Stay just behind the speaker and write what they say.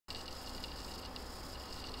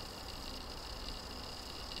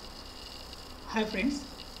Hi friends,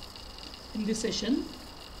 in this session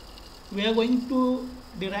we are going to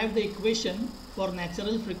derive the equation for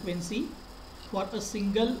natural frequency for a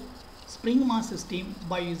single spring mass system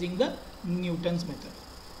by using the Newton's method.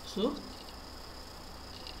 So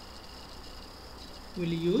we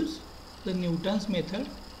will use the Newton's method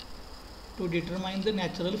to determine the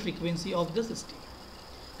natural frequency of the system,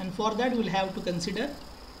 and for that we will have to consider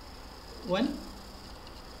one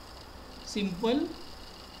simple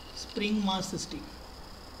spring mass system.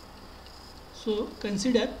 So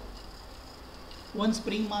consider one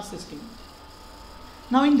spring mass system.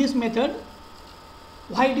 Now in this method,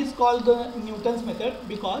 why it is called the Newton's method?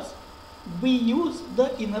 Because we use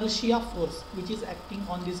the inertia force which is acting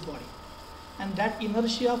on this body, and that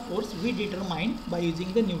inertia force we determine by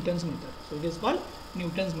using the Newton's method. So it is called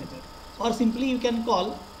Newton's method, or simply you can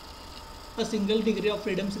call a single degree of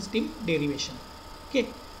freedom system derivation. Okay.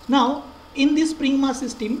 Now in this spring mass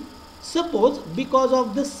system, suppose because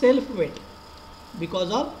of the self weight,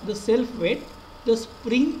 the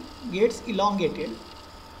spring gets elongated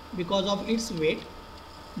because of its weight.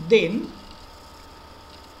 Then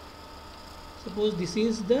suppose this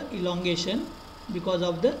is the elongation because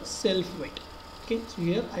of the self weight. Okay, so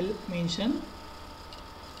here I'll mention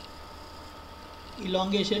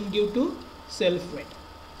elongation due to self weight.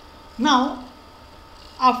 Now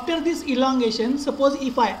after this elongation, suppose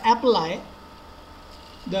if I apply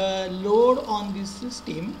the load on this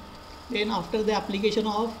system, then after the application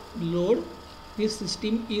of load, this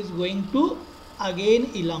system is going to again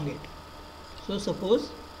elongate. So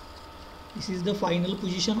suppose this is the final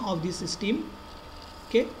position of this system,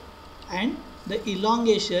 okay, and the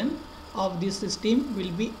elongation of this system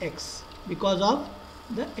will be x because of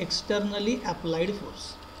the externally applied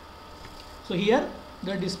force. So here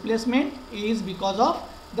the displacement is because of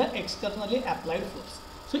the externally applied force.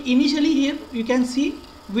 So initially here you can see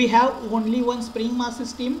we have only one spring mass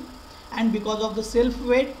system, and because of the self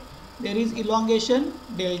weight there is elongation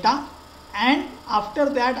delta, and after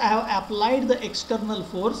that I have applied the external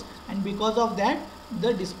force, and because of that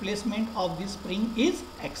the displacement of this spring is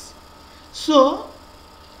x. So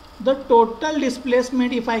the total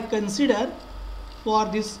displacement, if I consider for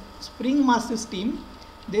this spring mass system,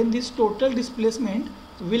 then this total displacement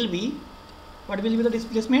will be, what will be the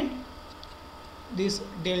displacement? This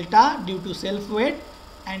delta due to self weight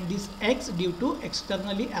and this x due to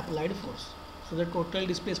externally applied force. So the total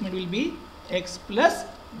displacement will be x plus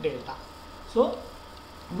delta. So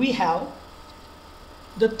we have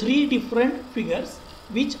the three different figures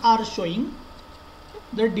which are showing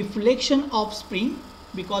the deflection of spring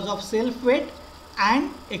because of self weight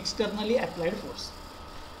and externally applied force.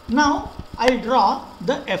 Now I'll draw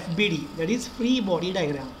the FBD, that is free body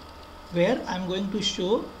diagram, where I'm going to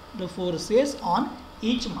show the forces on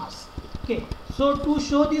each mass. Okay, so to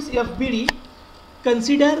show this FBD,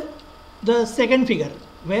 consider the second figure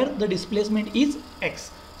where the displacement is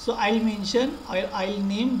x. So I'll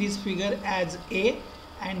name this figure as A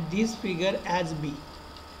and this figure as B.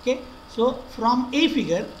 Okay, so from A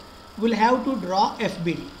figure we'll have to draw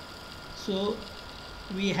FBD. So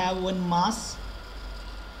we have one mass.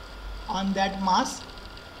 On that mass,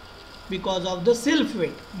 because of the self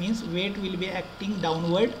weight, means weight will be acting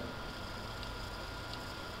downward.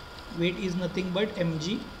 Weight is nothing but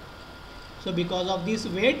mg. So because of this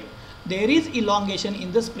weight there is elongation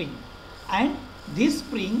in the spring, and this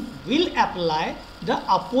spring will apply the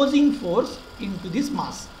opposing force into this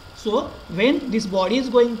mass. So when this body is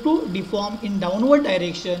going to deform in downward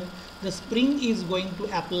direction, the spring is going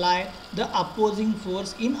to apply the opposing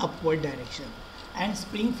force in upward direction, and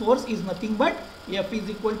spring force is nothing but F is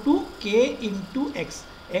equal to K into X.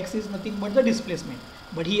 X is nothing but the displacement,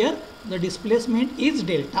 but here the displacement is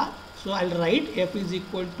delta. So I'll write F is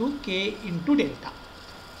equal to K into delta.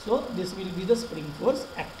 So this will be the spring force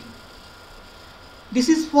acting. This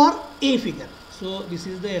is for A figure. So this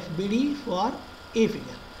is the FBD for A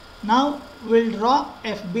figure. Now we'll draw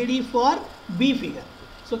FBD for B figure.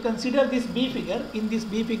 So consider this B figure. In this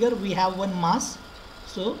B figure we have one mass.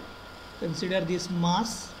 So consider this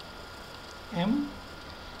mass M.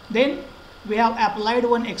 Then we have applied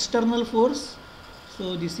one external force.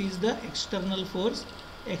 So this is the external force.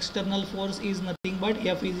 External force is nothing but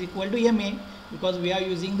F is equal to ma, because we are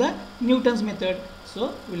using the Newton's method.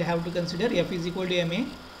 So we will have to consider F is equal to ma,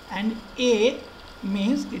 and A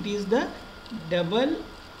means it is the double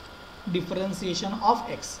differentiation of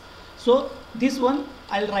x. So this one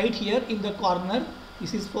I'll write here in the corner.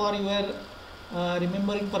 This is for your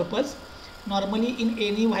remembering purpose. Normally in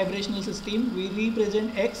any vibrational system we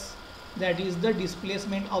represent x, that is the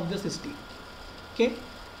displacement of the system. Okay,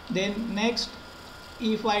 then next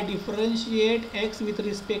if I differentiate x with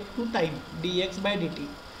respect to time, dx by dt,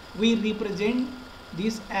 we represent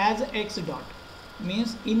this as x dot.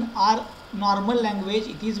 Means in our normal language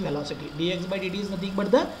it is velocity. Dx by dt is nothing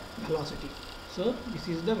but the velocity. So this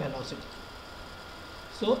is the velocity.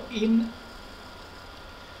 So in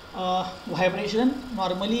vibration,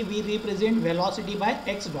 normally we represent velocity by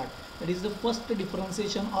x dot. That is the first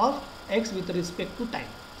differentiation of x with respect to time.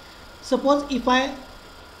 Suppose if I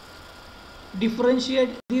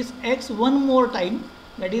differentiate this x one more time,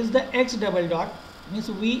 that is the x double dot,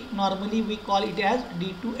 means we normally call it as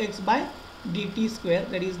d2x by dt square.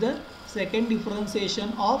 That is the second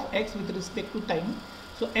differentiation of x with respect to time.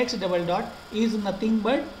 So x double dot is nothing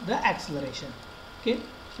but the acceleration. Okay,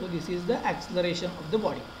 so this is the acceleration of the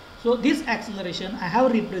body. So this acceleration I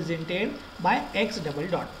have represented by x double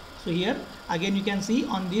dot. So here again you can see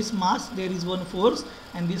on this mass there is one force,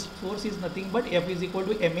 and this force is nothing but F is equal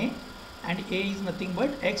to ma, and A is nothing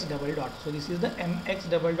but x double dot. So this is the mx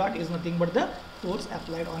double dot is nothing but the force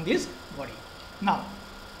applied on this body. Now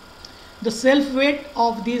the self weight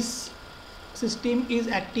of this system is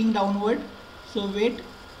acting downward. So weight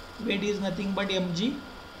is nothing but mg,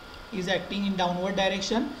 is acting in downward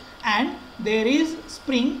direction, and there is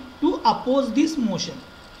spring to oppose this motion.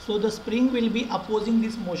 So the spring will be opposing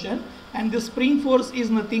this motion, and the spring force is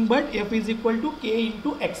nothing but F is equal to K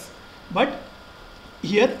into X. But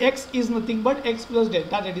here X is nothing but X plus delta,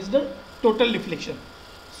 that is the total deflection.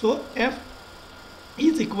 So F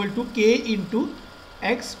is equal to K into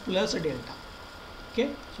X plus delta. Okay,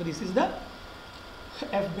 so this is the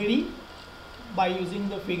FBD by using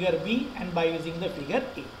the figure B and by using the figure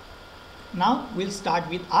A. Now we'll start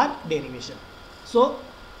with our derivation. So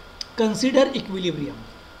consider equilibrium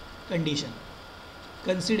condition.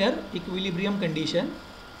 Consider equilibrium condition.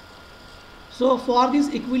 So for this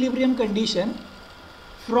equilibrium condition,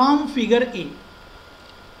 from figure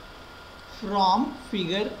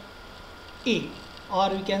A, or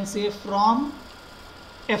we can say from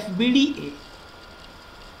FBDA,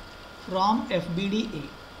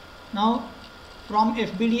 Now from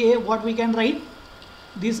FBDA what we can write?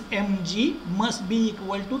 This mg must be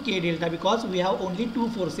equal to k delta, because we have only two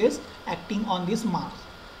forces acting on this mass.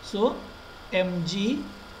 So mg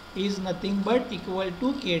is nothing but equal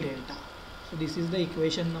to k delta. So this is the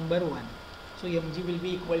equation number 1. So mg will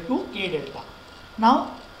be equal to k delta.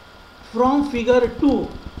 Now from figure 2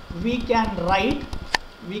 we can write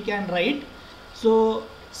so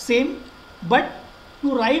same, but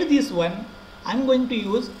to write this one I am going to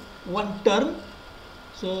use one term.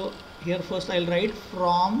 So here first I will write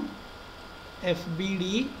from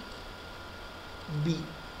FBD B.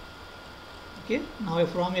 Okay, now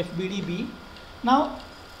from FBD B. Now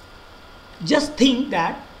just think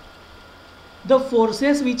that the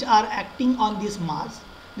forces which are acting on this mass,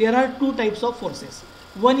 there are two types of forces.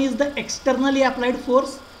 One is the externally applied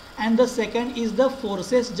force, and the second is the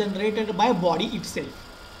forces generated by body itself.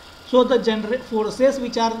 So the forces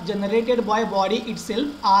which are generated by body itself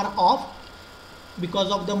are of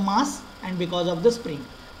because of the mass and because of the spring.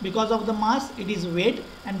 Because of the mass it is weight,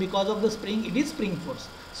 and because of the spring it is spring force.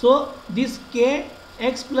 So this k,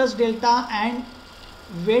 x plus delta and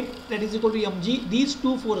weight, that is equal to mg, these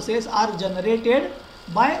two forces are generated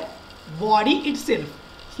by body itself.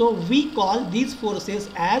 So we call these forces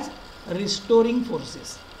as restoring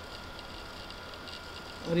forces.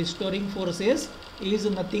 Restoring forces is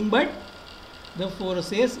nothing but the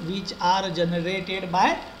forces which are generated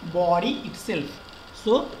by body itself.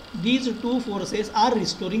 So these two forces are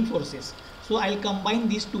restoring forces. So I'll combine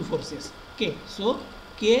these two forces. Okay, so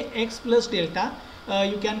kx plus delta,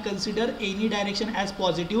 you can consider any direction as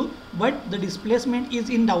positive, but the displacement is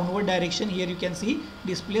in downward direction. Here you can see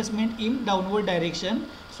displacement in downward direction.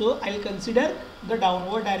 So I'll consider the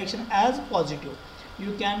downward direction as positive.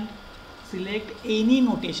 You can select any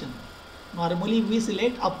notation. Normally we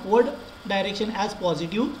select upward direction as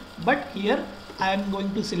positive, but here I am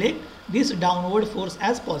going to select this downward force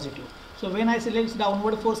as positive. So when I select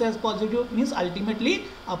downward force as positive, means ultimately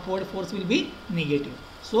upward force will be negative.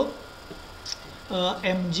 So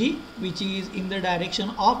mg, which is in the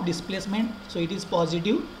direction of displacement, so it is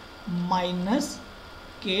positive, minus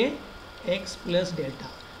kx plus delta.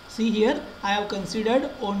 See here I have considered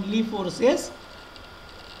only forces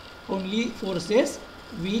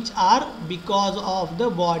which are because of the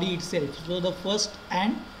body itself. So the first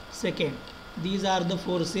and second, these are the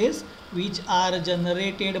forces which are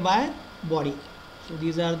generated by body. So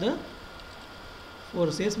these are the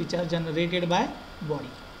forces which are generated by body.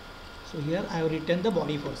 So here I have written the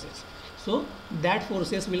body forces. So that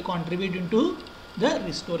forces will contribute into the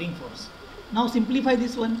restoring force. Now simplify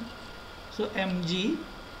this one. So mg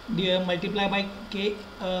multiply by k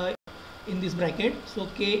in this bracket, so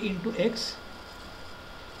k into x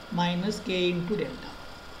minus k into delta.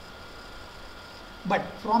 But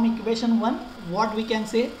from equation 1 what we can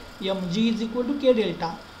say, mg is equal to k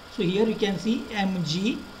delta. So here you can see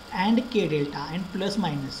mg and k delta, and plus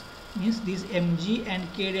minus means this mg and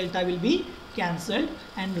k delta will be cancelled,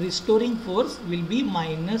 and restoring force will be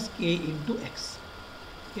minus k into x.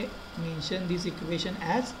 Okay, mention this equation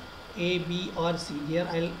as A, B or C. Here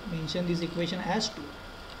I will mention this equation as 2.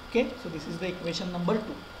 Okay, so this is the equation number 2,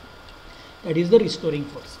 that is the restoring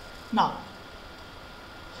force. Now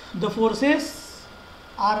the forces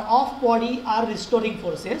are of body are restoring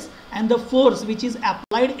forces, and the force which is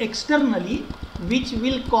applied externally which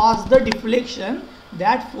will cause the deflection,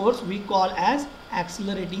 that force we call as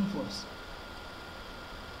accelerating force.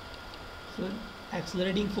 So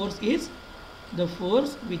accelerating force is the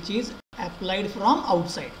force which is applied from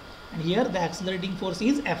outside, and here the accelerating force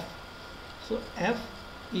is F. So F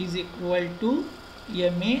is equal to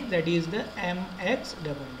ma, that is the mx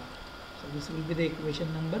double dot. So this will be the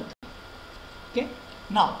equation number 3. Okay,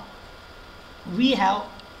 now we have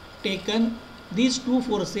taken these two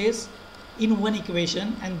forces in one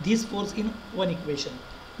equation and this force in one equation.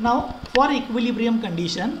 Now for equilibrium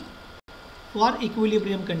condition,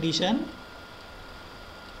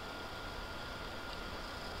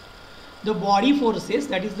 the body forces,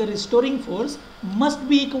 that is the restoring force, must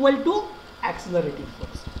be equal to accelerating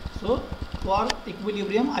force. So for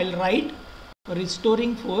equilibrium I will write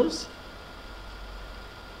restoring force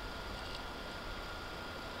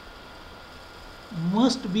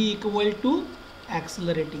must be equal to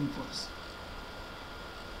accelerating force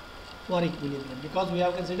for equilibrium, because we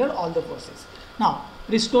have considered all the forces. Now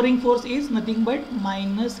restoring force is nothing but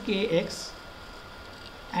minus kx,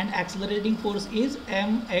 and accelerating force is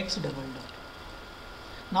mx double dot.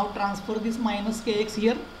 Now transfer this minus kx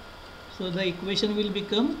here, so the equation will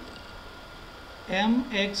become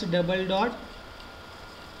mx double dot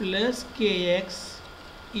plus kx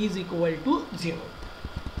is equal to 0.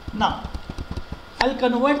 Now I'll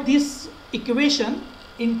convert this equation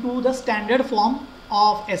into the standard form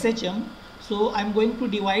of SHM. So I'm going to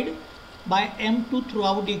divide by m2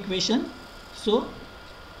 throughout the equation. So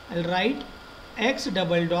I'll write x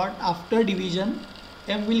double dot, after division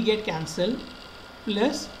m will get cancelled,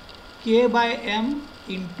 plus k by m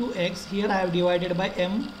into x, here I have divided by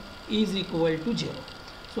m, is equal to 0.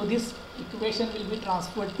 So this equation will be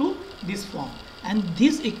transferred to this form, and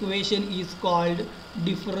this equation is called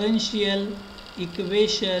differential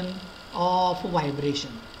equation of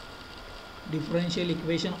vibration. Differential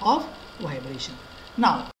equation of vibration.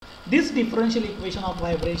 Now this differential equation of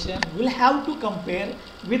vibration will have to compare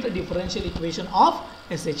with the differential equation of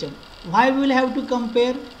SHM. Why we will have to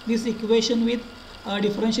compare this equation with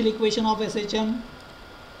differential equation of SHM?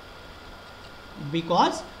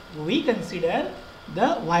 Because we consider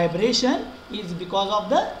the vibration is because of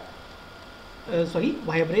the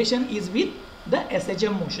vibration is with the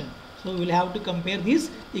SHM motion. So we will have to compare this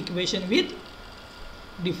equation with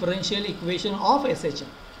differential equation of SHM.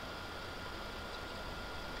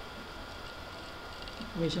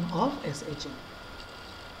 Equation of SHM.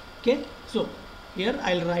 Okay, so here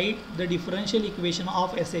I'll write the differential equation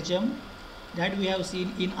of SHM that we have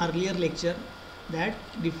seen in earlier lecture, that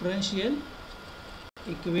differential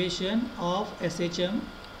equation of SHM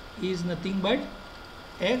is nothing but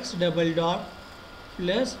x double dot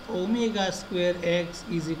plus omega square x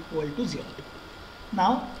is equal to 0.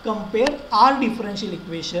 Now compare our differential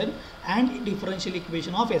equation and differential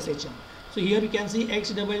equation of SHM. So here you can see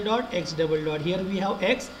x double dot, here we have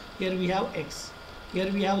x, here we have x, here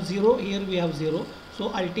we have 0, here we have 0.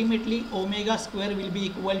 So ultimately omega square will be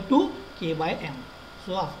equal to k by m.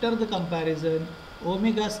 So after the comparison,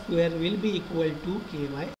 omega square will be equal to k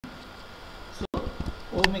by m. So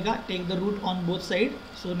omega, take the root on both sides.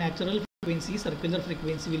 So natural frequency, circular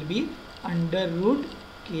frequency will be under root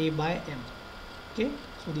k by m. Okay,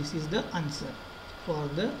 so this is the answer for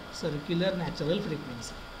the circular natural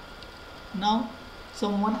frequency. Now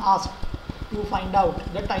someone asked to find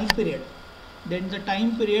out the time period. Then the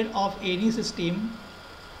time period of any system,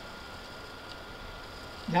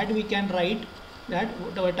 that we can write that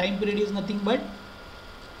our time period is nothing but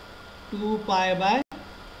 2 pi by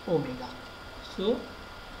omega. So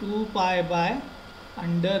 2 pi by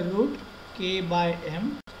under root k by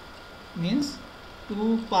m means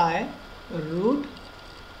 2 pi root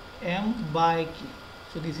m by k.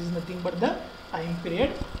 So this is nothing but the time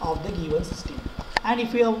period of the given system. And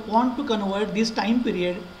if you want to convert this time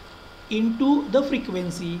period into the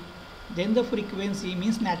frequency, then the frequency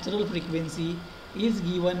means natural frequency is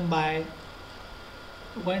given by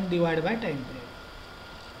 1 divided by time period.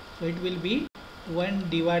 So it will be 1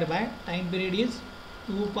 divided by, time period is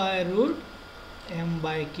 2 pi root m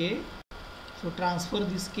by k. So transfer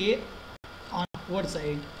this k on upward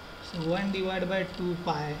side. So 1 divided by 2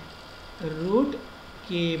 pi root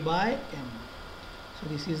k by m. So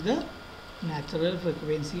this is the natural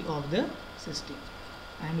frequency of the system,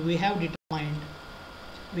 and we have determined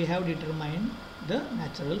the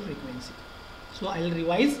natural frequency. So I will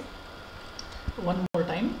revise one more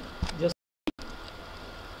time. Just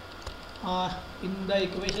in the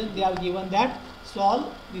equation they have given that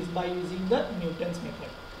solve this by using the Newton's method.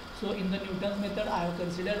 So in the Newton's method I have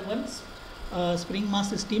considered one spring mass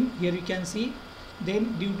system. Here you can see,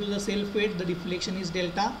 then due to the self weight the deflection is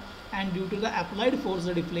delta, and due to the applied force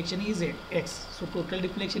the deflection is x. So total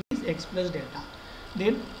deflection is x plus delta.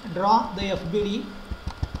 Then draw the FBD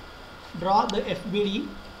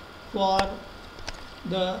for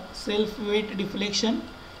the self weight deflection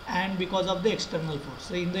and because of the external force.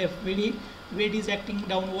 So in the FBD, weight is acting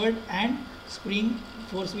downward and spring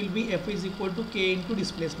force will be F is equal to K into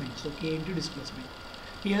displacement. So K into displacement.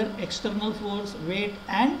 Here external force, weight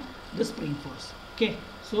and the spring force. Okay.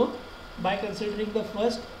 So by considering the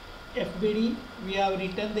first FBD, we have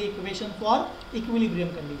written the equation for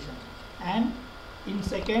equilibrium condition, and in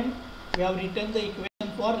second we have written the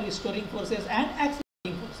equation for restoring forces and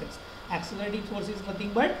accelerating forces. Accelerating force is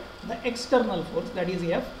nothing but the external force, that is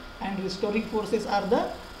F, and restoring forces are the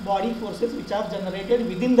body forces which are generated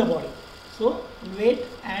within the body. So weight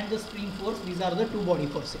and the spring force, these are the two body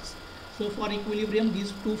forces. So for equilibrium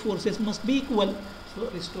these two forces must be equal. So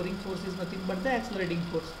restoring force is nothing but the accelerating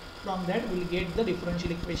force. From that we will get the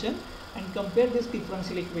differential equation and compare this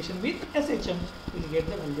differential equation with SHM. We will get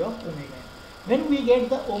the value of omega n. When we get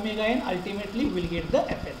the omega n, ultimately we will get the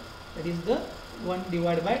Fn, that is the 1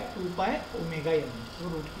 divided by 2 pi omega n, so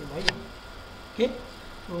root k by m. Okay.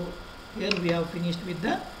 So here we have finished with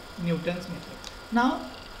the Newton's method. Now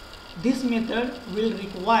this method will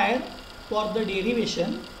require for the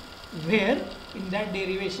derivation, where in that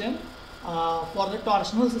derivation for the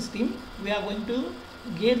torsional system we are going to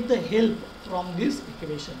get the help from this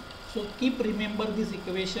equation. So keep remember this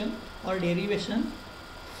equation or derivation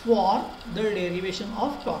for the derivation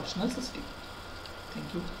of torsional system.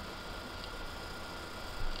 Thank you.